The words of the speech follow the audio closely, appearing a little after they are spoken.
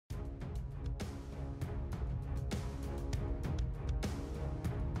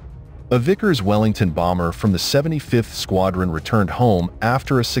A Vickers Wellington bomber from the 75th Squadron returned home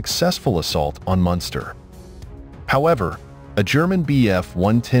after a successful assault on Munster. However, a German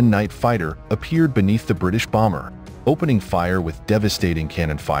Bf-110 night fighter appeared beneath the British bomber, opening fire with devastating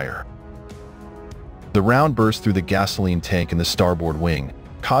cannon fire. The round burst through the gasoline tank in the starboard wing,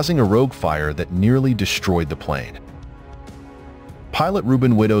 causing a rogue fire that nearly destroyed the plane. Pilot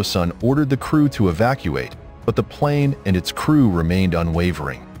Ruben Widowson ordered the crew to evacuate, but the plane and its crew remained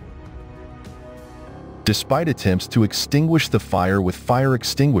unwavering. Despite attempts to extinguish the fire with fire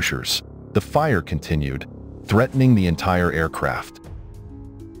extinguishers, the fire continued, threatening the entire aircraft.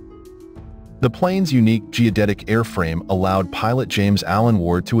 The plane's unique geodetic airframe allowed pilot James Allen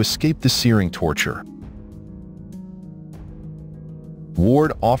Ward to escape the searing torture.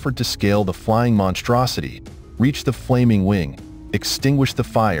 Ward offered to scale the flying monstrosity, reach the flaming wing, extinguish the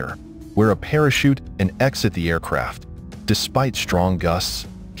fire, wear a parachute, and exit the aircraft. Despite strong gusts,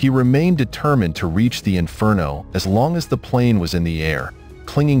 he remained determined to reach the inferno as long as the plane was in the air,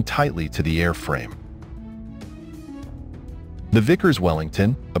 clinging tightly to the airframe. The Vickers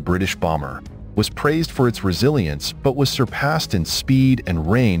Wellington, a British bomber, was praised for its resilience but was surpassed in speed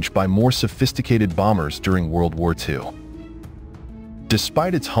and range by more sophisticated bombers during World War II.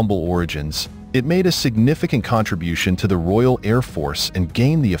 Despite its humble origins, it made a significant contribution to the Royal Air Force and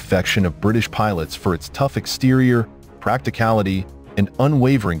gained the affection of British pilots for its tough exterior, practicality, and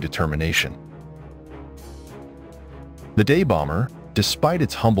unwavering determination. The Day Bomber, despite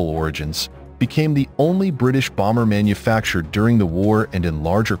its humble origins, became the only British bomber manufactured during the war and in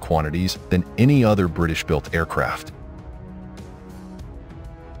larger quantities than any other British-built aircraft.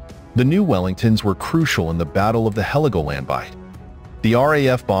 The new Wellingtons were crucial in the Battle of the Heligoland. The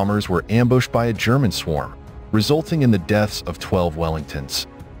RAF bombers were ambushed by a German swarm, resulting in the deaths of 12 Wellingtons.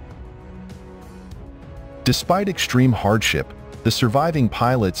 Despite extreme hardship, the surviving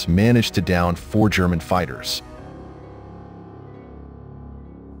pilots managed to down 4 German fighters.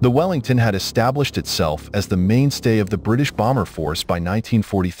 The Wellington had established itself as the mainstay of the British bomber force by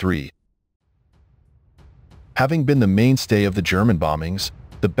 1943. Having been the mainstay of the German bombings,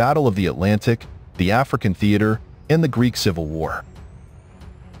 the Battle of the Atlantic, the African Theater, and the Greek Civil War.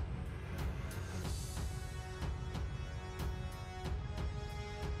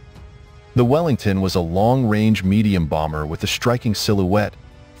 The Wellington was a long-range medium bomber with a striking silhouette,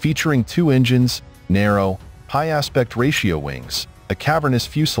 featuring 2 engines, narrow, high-aspect ratio wings, a cavernous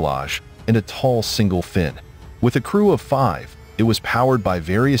fuselage, and a tall single fin. With a crew of 5, it was powered by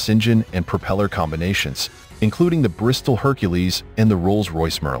various engine and propeller combinations, including the Bristol Hercules and the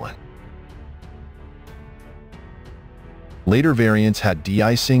Rolls-Royce Merlin. Later variants had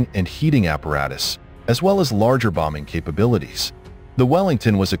de-icing and heating apparatus, as well as larger bombing capabilities. The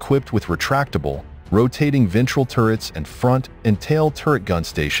Wellington was equipped with retractable, rotating ventral turrets and front and tail turret gun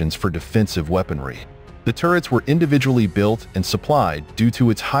stations for defensive weaponry. The turrets were individually built and supplied due to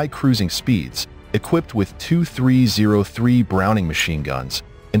its high cruising speeds, equipped with 2.303 Browning machine guns,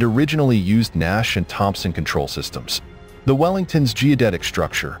 and originally used Nash and Thompson control systems. The Wellington's geodetic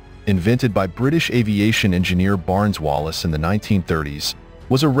structure, invented by British aviation engineer Barnes Wallis in the 1930s,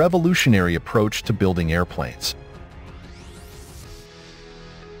 was a revolutionary approach to building airplanes.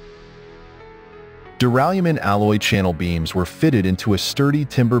 Duralumin alloy channel beams were fitted into a sturdy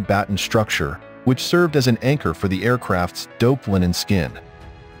timber batten structure, which served as an anchor for the aircraft's doped linen skin.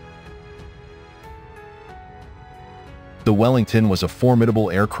 The Wellington was a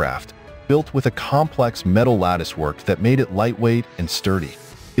formidable aircraft, built with a complex metal latticework that made it lightweight and sturdy.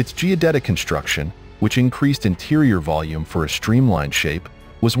 Its geodetic construction, which increased interior volume for a streamlined shape,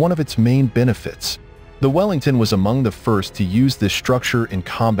 was one of its main benefits. The Wellington was among the first to use this structure in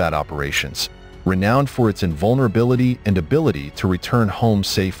combat operations, renowned for its invulnerability and ability to return home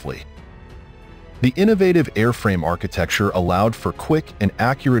safely. The innovative airframe architecture allowed for quick and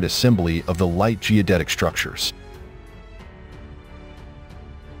accurate assembly of the light geodetic structures.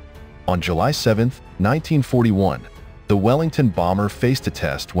 On July 7, 1941, the Wellington bomber faced a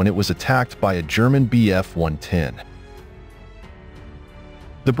test when it was attacked by a German Bf-110.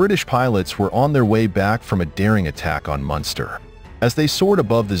 The British pilots were on their way back from a daring attack on Munster. As they soared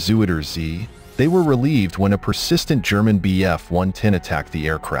above the Zuider Zee, they were relieved when a persistent German Bf-110 attacked the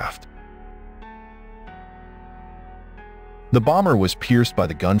aircraft. The bomber was pierced by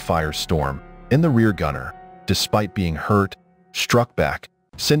the gunfire storm, and the rear gunner, despite being hurt, struck back,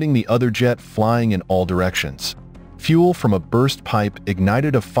 sending the other jet flying in all directions. Fuel from a burst pipe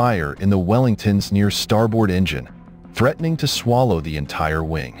ignited a fire in the Wellington's near starboard engine, threatening to swallow the entire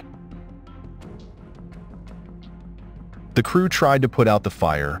wing. The crew tried to put out the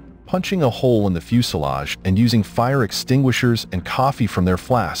fire, punching a hole in the fuselage and using fire extinguishers and coffee from their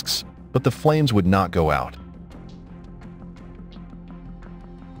flasks, but the flames would not go out.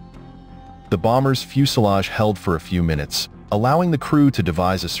 The bomber's fuselage held for a few minutes, allowing the crew to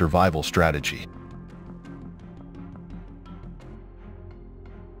devise a survival strategy.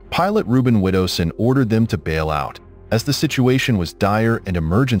 Pilot Ruben Widdowson ordered them to bail out, as the situation was dire and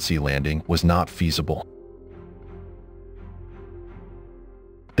emergency landing was not feasible.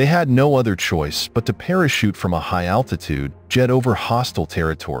 They had no other choice but to parachute from a high-altitude jet over hostile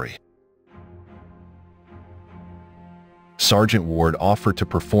territory. Sergeant Ward offered to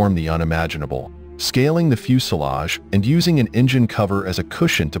perform the unimaginable, scaling the fuselage and using an engine cover as a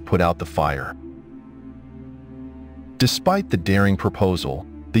cushion to put out the fire. Despite the daring proposal,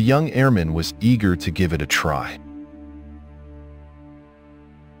 the young airman was eager to give it a try.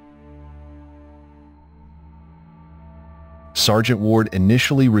 Sergeant Ward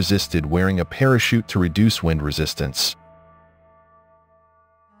initially resisted wearing a parachute to reduce wind resistance,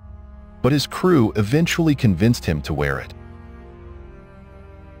 but his crew eventually convinced him to wear it.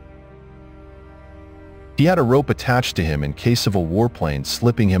 He had a rope attached to him in case of a warplane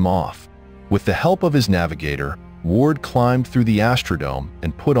slipping him off. With the help of his navigator, Ward climbed through the Astrodome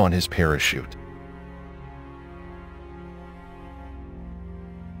and put on his parachute.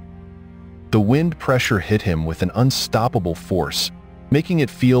 The wind pressure hit him with an unstoppable force, making it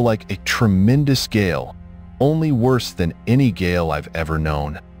feel like a tremendous gale, only worse than any gale I've ever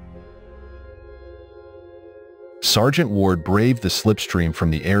known. Sergeant Ward braved the slipstream from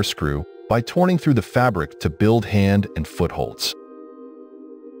the air screw by torning through the fabric to build hand and footholds.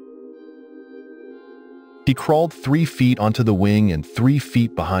 He crawled 3 feet onto the wing and 3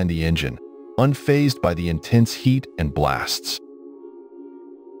 feet behind the engine, unfazed by the intense heat and blasts.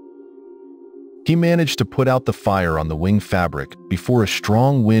 He managed to put out the fire on the wing fabric before a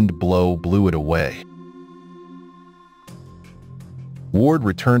strong wind blow blew it away. Ward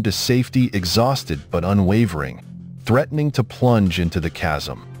returned to safety exhausted but unwavering, threatening to plunge into the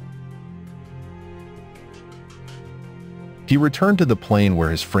chasm. He returned to the plane where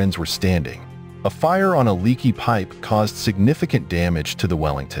his friends were standing. A fire on a leaky pipe caused significant damage to the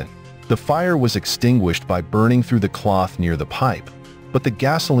Wellington. The fire was extinguished by burning through the cloth near the pipe, but the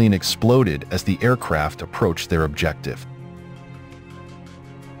gasoline exploded as the aircraft approached their objective.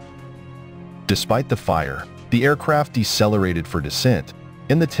 Despite the fire, the aircraft decelerated for descent,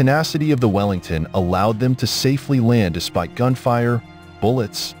 and the tenacity of the Wellington allowed them to safely land despite gunfire,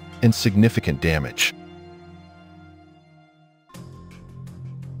 bullets, and significant damage.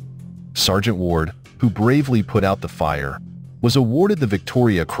 Sergeant Ward, who bravely put out the fire, was awarded the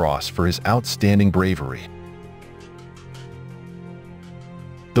Victoria Cross for his outstanding bravery.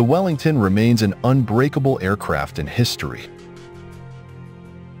 The Wellington remains an unbreakable aircraft in history,